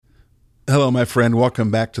Hello, my friend. Welcome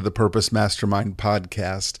back to the Purpose Mastermind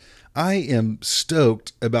podcast. I am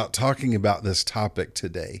stoked about talking about this topic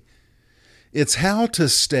today. It's how to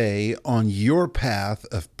stay on your path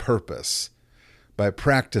of purpose by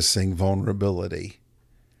practicing vulnerability.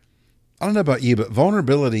 I don't know about you, but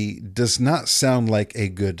vulnerability does not sound like a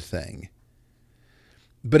good thing.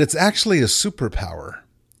 But it's actually a superpower.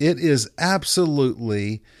 It is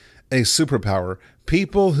absolutely a superpower.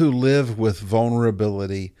 People who live with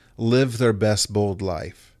vulnerability live their best bold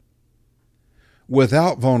life.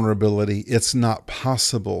 Without vulnerability, it's not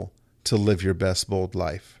possible to live your best bold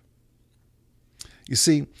life. You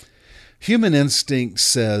see, human instinct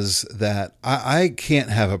says that I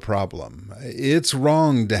can't have a problem. It's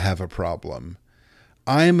wrong to have a problem.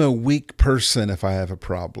 I'm a weak person if I have a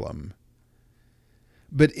problem.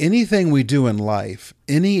 But anything we do in life,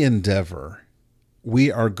 any endeavor,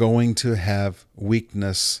 we are going to have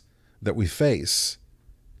weakness that we face.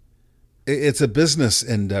 It's a business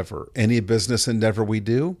endeavor. Any business endeavor we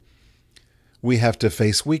do, we have to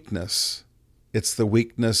face weakness. It's the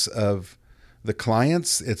weakness of the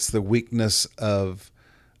clients. It's the weakness of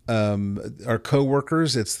our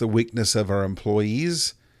coworkers. It's the weakness of our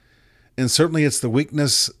employees. And certainly it's the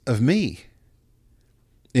weakness of me.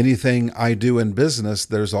 Anything I do in business,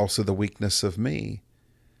 there's also the weakness of me.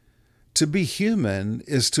 To be human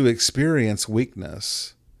is to experience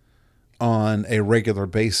weakness on a regular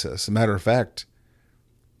basis. As a matter of fact,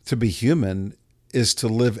 to be human is to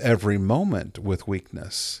live every moment with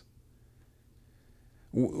weakness.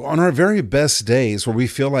 On our very best days, where we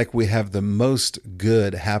feel like we have the most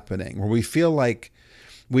good happening, where we feel like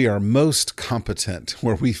we are most competent,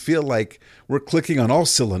 where we feel like we're clicking on all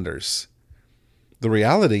cylinders, the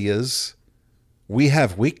reality is we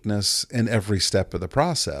have weakness in every step of the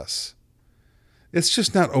process. It's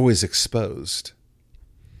just not always exposed.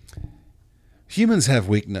 Humans have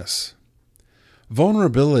weakness.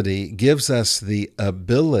 Vulnerability gives us the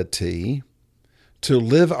ability to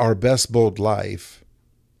live our best bold life,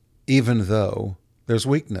 even though there's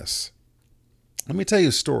weakness. Let me tell you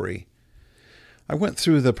a story. I went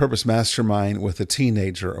through the Purpose Mastermind with a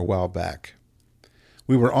teenager a while back.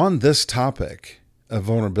 We were on this topic of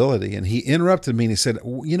vulnerability, and he interrupted me and he said,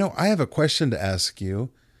 I have a question to ask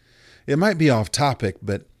you. It might be off topic,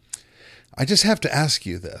 but I just have to ask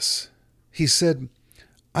you this. He said,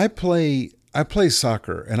 I play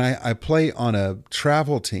soccer, and I play on a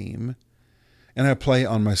travel team, and I play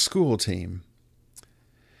on my school team.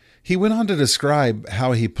 He went on to describe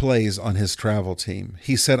how he plays on his travel team.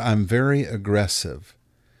 He said, I'm very aggressive.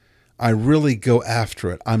 I really go after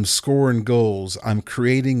it. I'm scoring goals. I'm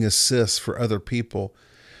creating assists for other people.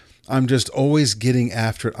 I'm just always getting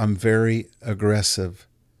after it. I'm very aggressive.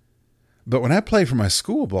 But when I play for my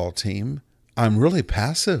school ball team, I'm really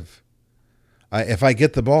passive. If I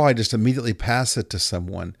get the ball, I just immediately pass it to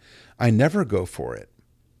someone. I never go for it.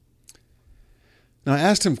 Now, I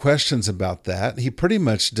asked him questions about that. He pretty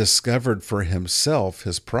much discovered for himself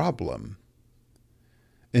his problem.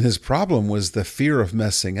 And his problem was the fear of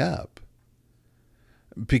messing up.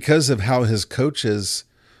 Because of how his coaches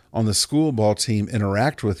on the school ball team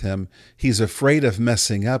interact with him, he's afraid of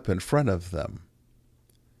messing up in front of them.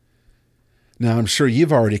 Now, I'm sure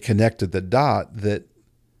you've already connected the dot that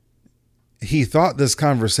he thought this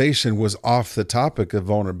conversation was off the topic of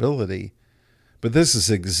vulnerability, but this is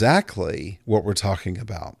exactly what we're talking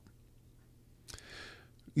about.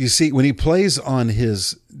 You see, when he plays on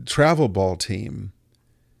his travel ball team,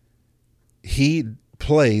 he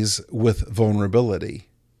plays with vulnerability.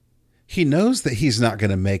 He knows that he's not going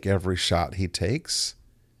to make every shot he takes.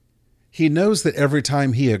 He knows that every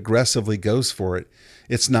time he aggressively goes for it,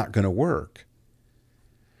 it's not going to work.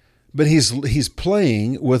 But he's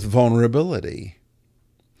playing with vulnerability.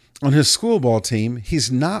 On his school ball team, he's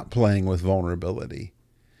not playing with vulnerability.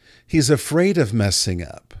 He's afraid of messing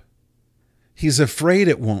up. He's afraid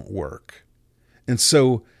it won't work. And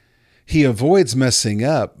so he avoids messing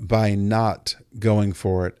up by not going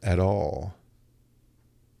for it at all.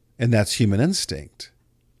 And that's human instinct.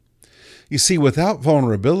 You see, without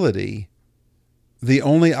vulnerability, the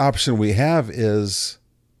only option we have is,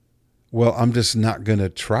 well, I'm just not going to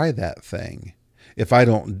try that thing. If I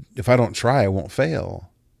don't try, I won't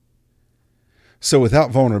fail. So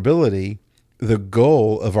without vulnerability, the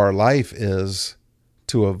goal of our life is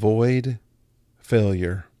to avoid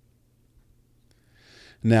failure.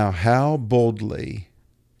 Now, how boldly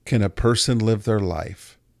can a person live their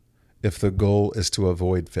life if the goal is to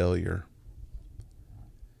avoid failure?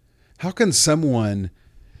 How can someone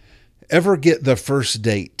ever get the first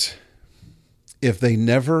date if they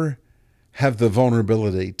never have the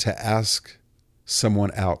vulnerability to ask someone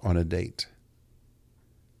out on a date?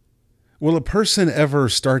 Will a person ever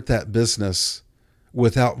start that business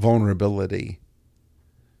without vulnerability?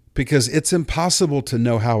 Because it's impossible to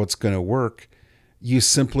know how it's going to work. You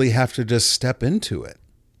simply have to just step into it.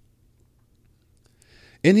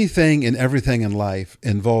 Anything and everything in life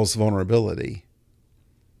involves vulnerability.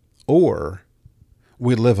 Or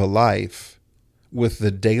we live a life with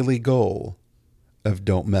the daily goal of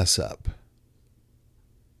don't mess up.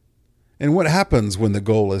 And what happens when the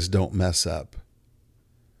goal is don't mess up?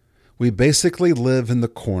 We basically live in the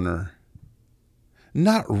corner,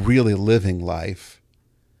 not really living life,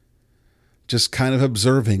 just kind of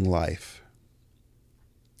observing life,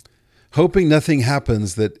 hoping nothing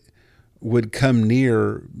happens that would come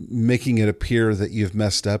near making it appear that you've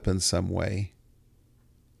messed up in some way.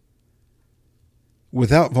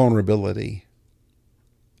 Without vulnerability,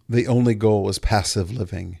 the only goal is passive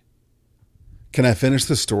living. Can I finish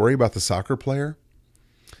the story about the soccer player?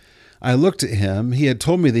 I looked at him. He had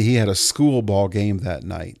told me that he had a school ball game that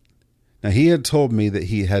night. Now, he had told me that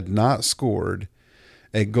he had not scored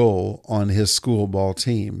a goal on his school ball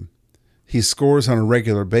team. He scores on a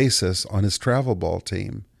regular basis on his travel ball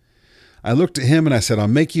team. I looked at him and I said, I'll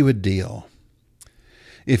make you a deal.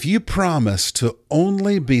 If you promise to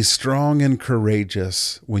only be strong and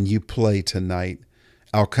courageous when you play tonight,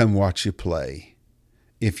 I'll come watch you play.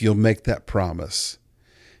 If you'll make that promise.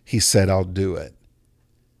 He said, I'll do it.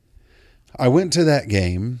 I went to that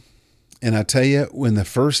game, and I tell you, when the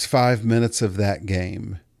first 5 minutes of that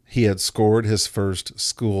game, he had scored his first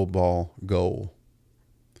school ball goal.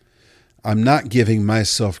 I'm not giving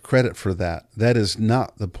myself credit for that. That is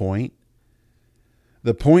not the point.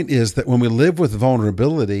 The point is that when we live with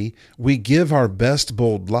vulnerability, we give our best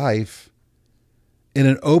bold life, and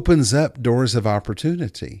it opens up doors of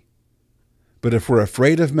opportunity. But if we're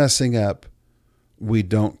afraid of messing up, we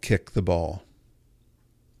don't kick the ball.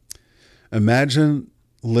 Imagine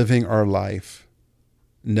living our life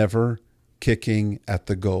never kicking at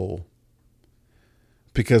the goal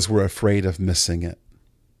because we're afraid of missing it.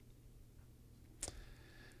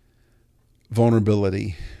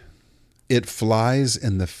 Vulnerability. It flies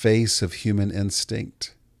in the face of human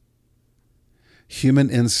instinct. Human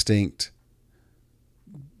instinct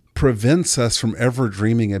prevents us from ever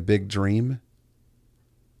dreaming a big dream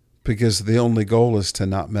because the only goal is to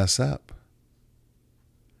not mess up.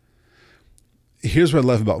 Here's what I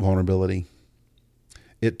love about vulnerability.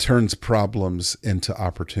 It turns problems into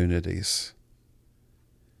opportunities.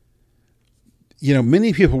 You know,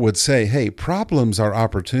 many people would say, hey, problems are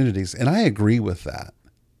opportunities, and I agree with that.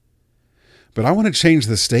 But I want to change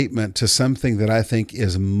the statement to something that I think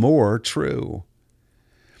is more true,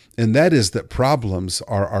 and that is that problems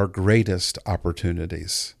are our greatest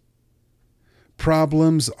opportunities.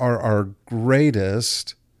 Problems are our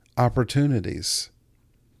greatest opportunities.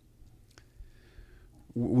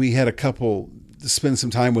 We had a couple spend some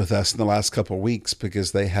time with us in the last couple of weeks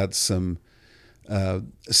because they had some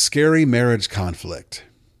scary marriage conflict.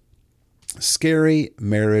 Scary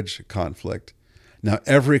marriage conflict. Now,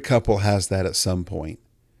 every couple has that at some point,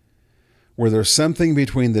 where there's something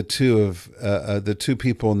between the two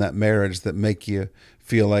people in that marriage that make you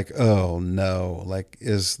feel like, oh no, like,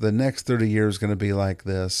 is the next 30 years going to be like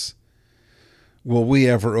this? Will we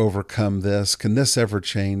ever overcome this? Can this ever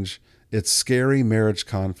change? It's scary marriage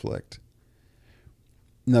conflict.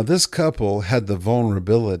 Now, this couple had the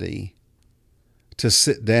vulnerability to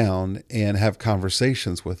sit down and have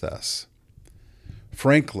conversations with us.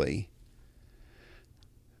 Frankly,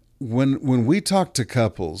 when we talk to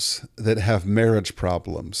couples that have marriage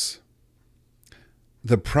problems,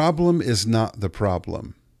 the problem is not the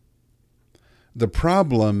problem. The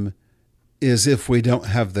problem is if we don't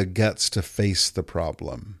have the guts to face the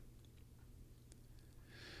problem.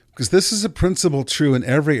 Because this is a principle true in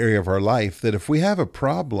every area of our life, that if we have a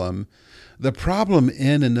problem, the problem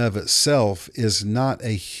in and of itself is not a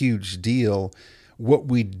huge deal. What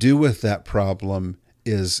we do with that problem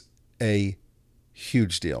is a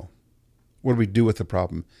huge deal. What do we do with the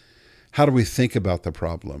problem? How do we think about the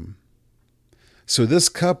problem? So this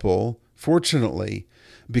couple, fortunately,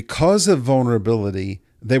 because of vulnerability,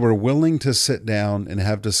 they were willing to sit down and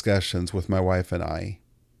have discussions with my wife and I.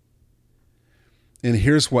 And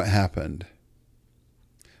here's what happened.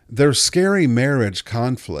 Their scary marriage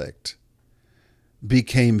conflict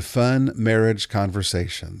became fun marriage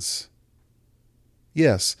conversations.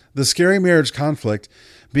 Yes, the scary marriage conflict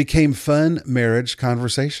became fun marriage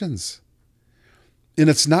conversations. And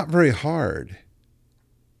it's not very hard.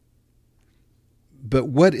 But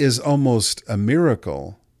what is almost a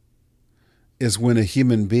miracle is when a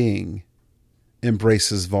human being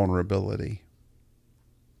embraces vulnerability.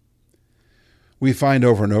 We find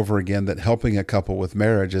over and over again that helping a couple with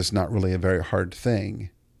marriage is not really a very hard thing.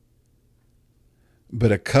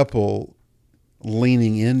 But a couple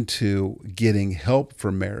leaning into getting help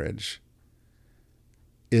for marriage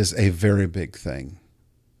is a very big thing.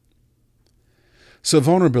 So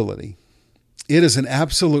vulnerability, it is an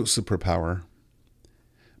absolute superpower,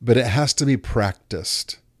 but it has to be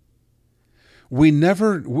practiced. We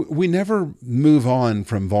never move on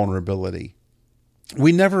from vulnerability.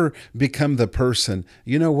 We never become the person,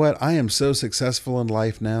 you know what, I am so successful in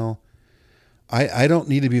life now. I don't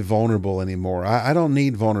need to be vulnerable anymore. I don't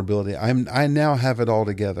need vulnerability. I now have it all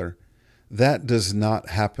together. That does not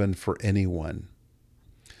happen for anyone.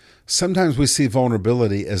 Sometimes we see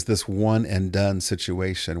vulnerability as this one and done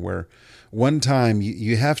situation where one time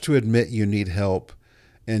you have to admit you need help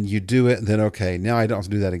and you do it and then, okay, now I don't have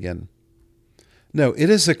to do that again. No, it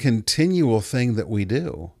is a continual thing that we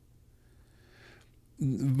do.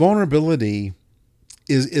 Vulnerability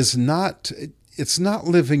is not, it's not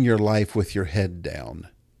living your life with your head down,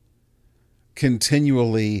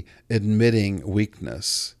 continually admitting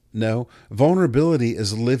weakness. No, vulnerability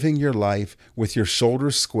is living your life with your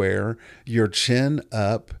shoulders square, your chin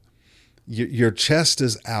up, your chest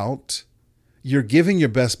is out. You're giving your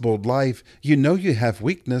best bold life. You know you have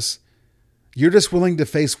weakness. You're just willing to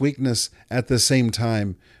face weakness at the same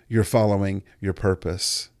time you're following your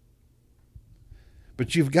purpose.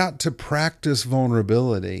 But you've got to practice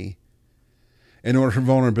vulnerability in order for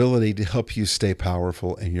vulnerability to help you stay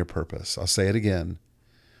powerful in your purpose. I'll say it again.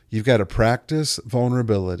 You've got to practice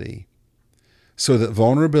vulnerability so that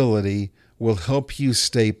vulnerability will help you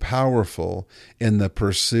stay powerful in the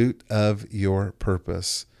pursuit of your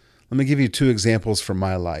purpose. Let me give you 2 examples from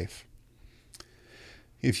my life.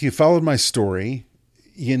 If you followed my story,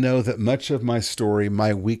 you know that much of my story,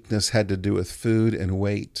 my weakness had to do with food and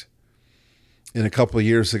weight. And a couple of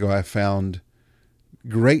years ago, I found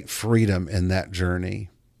great freedom in that journey.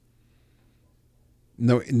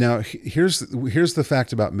 Now here's the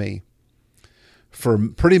fact about me. For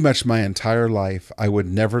pretty much my entire life, I would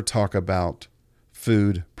never talk about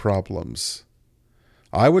food problems.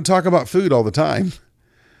 I would talk about food all the time,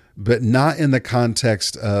 but not in the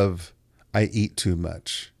context of I eat too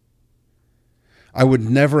much. I would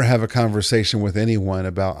never have a conversation with anyone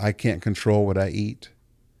about I can't control what I eat.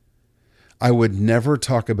 I would never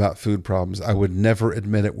talk about food problems. I would never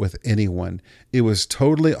admit it with anyone. It was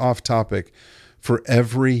totally off topic for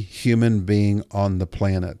every human being on the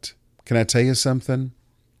planet. Can I tell you something?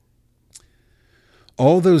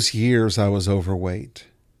 All those years I was overweight.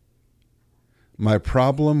 My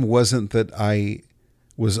problem wasn't that I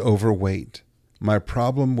was overweight. My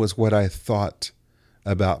problem was what I thought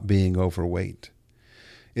about being overweight.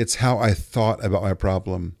 It's how I thought about my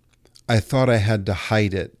problem. I thought I had to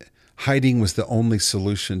hide it. Hiding was the only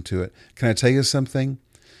solution to it. Can I tell you something?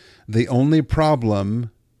 The only problem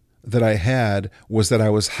that I had was that I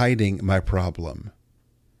was hiding my problem.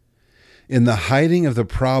 In the hiding of the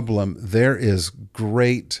problem, there is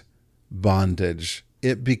great bondage.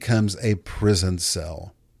 It becomes a prison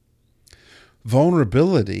cell.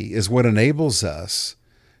 Vulnerability is what enables us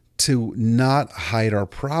to not hide our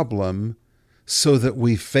problem so that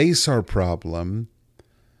we face our problem,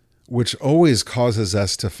 which always causes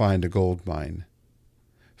us to find a gold mine.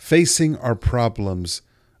 Facing our problems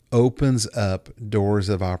opens up doors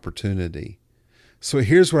of opportunity. So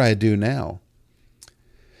here's what I do now.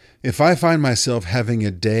 If I find myself having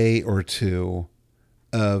a day or two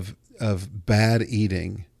of bad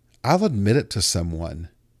eating, I'll admit it to someone.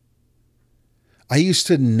 I used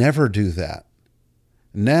to never do that.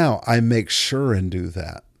 Now I make sure and do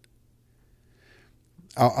that.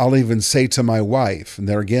 I'll even say to my wife, and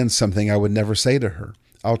there again, something I would never say to her.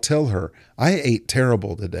 I'll tell her, I ate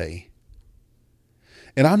terrible today.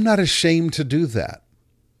 And I'm not ashamed to do that.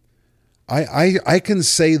 I can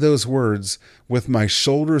say those words with my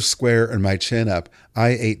shoulders square and my chin up. I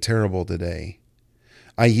ate terrible today.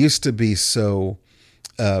 I used to be so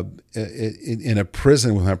in a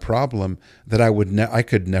prison with my problem that I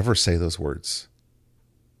could never say those words.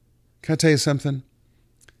 Can I tell you something?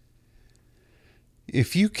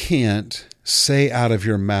 If you can't say out of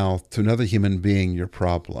your mouth to another human being your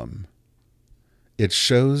problem, it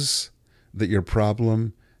shows that your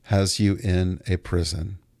problem has you in a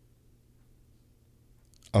prison.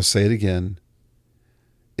 I'll say it again.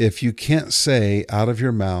 If you can't say out of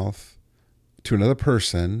your mouth to another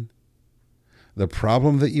person the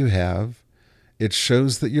problem that you have, it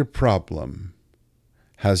shows that your problem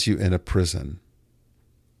has you in a prison.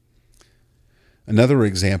 Another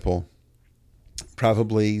example,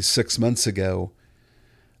 probably 6 months ago,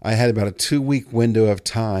 I had about a 2-week window of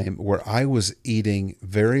time where I was eating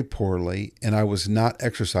very poorly and I was not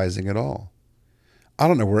exercising at all. I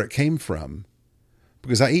don't know where it came from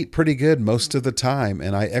because I eat pretty good most of the time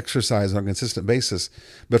and I exercise on a consistent basis.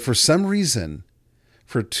 But for some reason,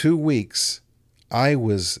 for 2 weeks, I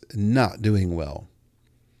was not doing well.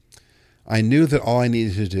 I knew that all I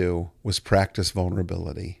needed to do was practice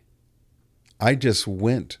vulnerability. I just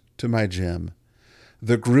went to my gym,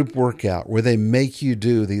 the group workout where they make you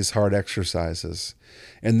do these hard exercises.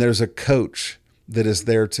 And there's a coach that is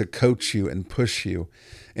there to coach you and push you.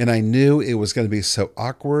 And I knew it was going to be so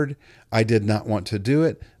awkward. I did not want to do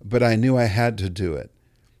it, but I knew I had to do it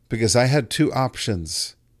because I had 2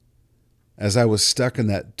 options as I was stuck in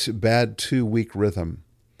that bad 2-week rhythm.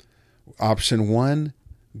 Option 1,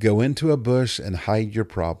 go into a bush and hide your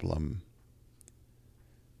problem.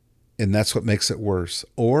 And that's what makes it worse.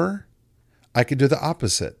 Or I could do the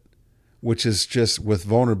opposite, which is just with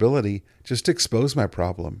vulnerability, just expose my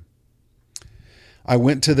problem. I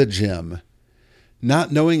went to the gym,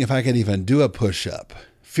 not knowing if I could even do a push-up,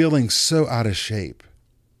 feeling so out of shape.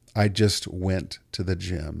 I just went to the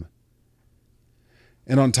gym.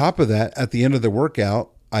 And on top of that, at the end of the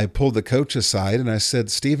workout, I pulled the coach aside and I said,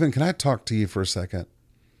 "Stephen, can I talk to you for a second?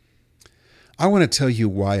 I want to tell you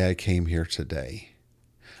why I came here today.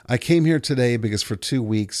 I came here today because for 2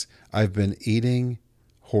 weeks, I've been eating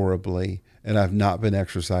horribly and I've not been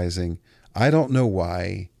exercising. I don't know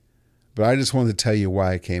why, but I just wanted to tell you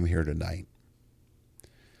why I came here tonight."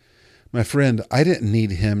 My friend, I didn't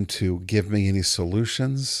need him to give me any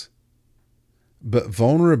solutions, but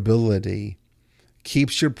vulnerability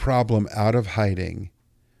keeps your problem out of hiding,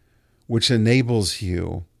 which enables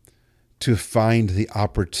you to find the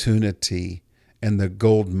opportunity and the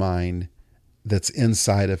gold mine that's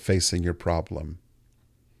inside of facing your problem.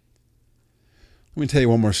 Let me tell you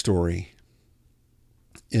one more story.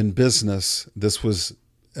 In business, this was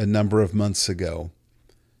a number of months ago.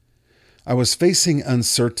 I was facing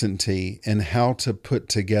uncertainty in how to put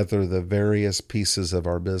together the various pieces of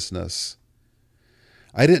our business.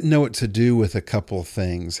 I didn't know what to do with a couple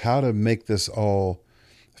things, how to make this all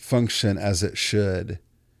function as it should.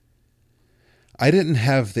 I didn't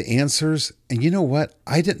have the answers, and you know what?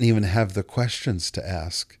 I didn't even have the questions to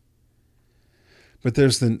ask. But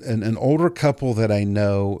there's an older couple that I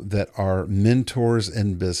know that are mentors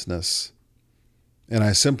in business. And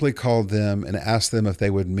I simply called them and asked them if they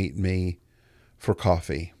would meet me for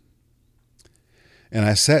coffee. And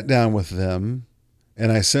I sat down with them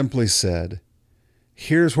and I simply said,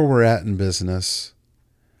 "Here's where we're at in business.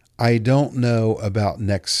 I don't know about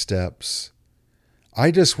next steps. I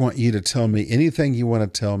just want you to tell me anything you want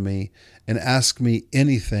to tell me and ask me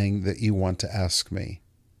anything that you want to ask me."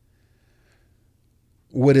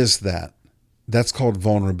 What is that? That's called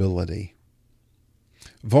vulnerability.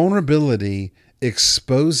 Vulnerability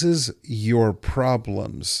exposes your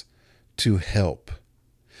problems to help.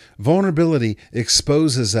 Vulnerability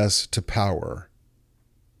exposes us to power.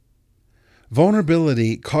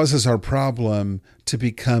 Vulnerability causes our problem to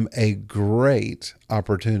become a great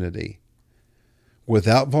opportunity.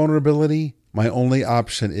 Without vulnerability, my only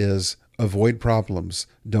option is avoid problems,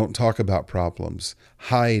 don't talk about problems,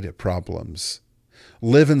 hide problems.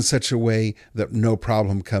 Live in such a way that no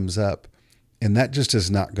problem comes up. And that just is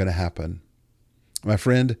not going to happen. My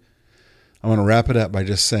friend, I want to wrap it up by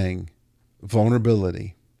just saying,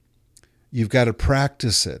 vulnerability. You've got to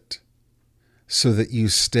practice it so that you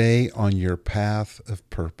stay on your path of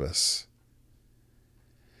purpose.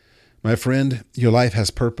 My friend, your life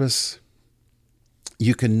has purpose.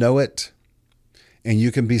 You can know it, and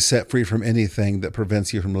you can be set free from anything that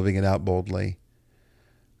prevents you from living it out boldly.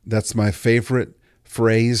 That's my favorite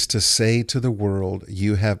phrase to say to the world.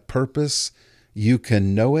 You have purpose, you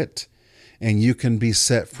can know it, and you can be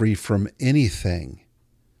set free from anything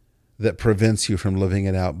that prevents you from living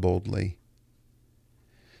it out boldly.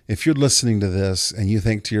 If you're listening to this and you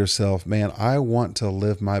think to yourself, "Man, I want to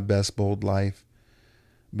live my best bold life,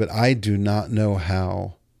 but I do not know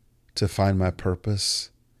how to find my purpose,"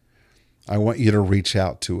 I want you to reach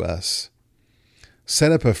out to us.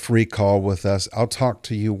 Set up a free call with us. I'll talk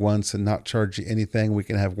to you once and not charge you anything. We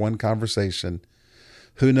can have one conversation.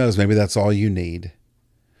 Who knows? Maybe that's all you need.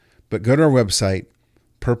 But go to our website,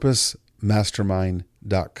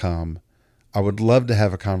 purposemastermind.com. I would love to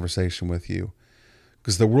have a conversation with you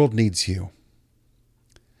because the world needs you.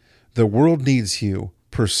 The world needs you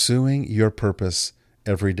pursuing your purpose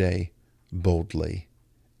every day boldly.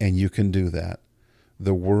 And you can do that.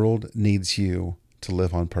 The world needs you to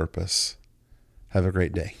live on purpose. Have a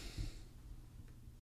great day.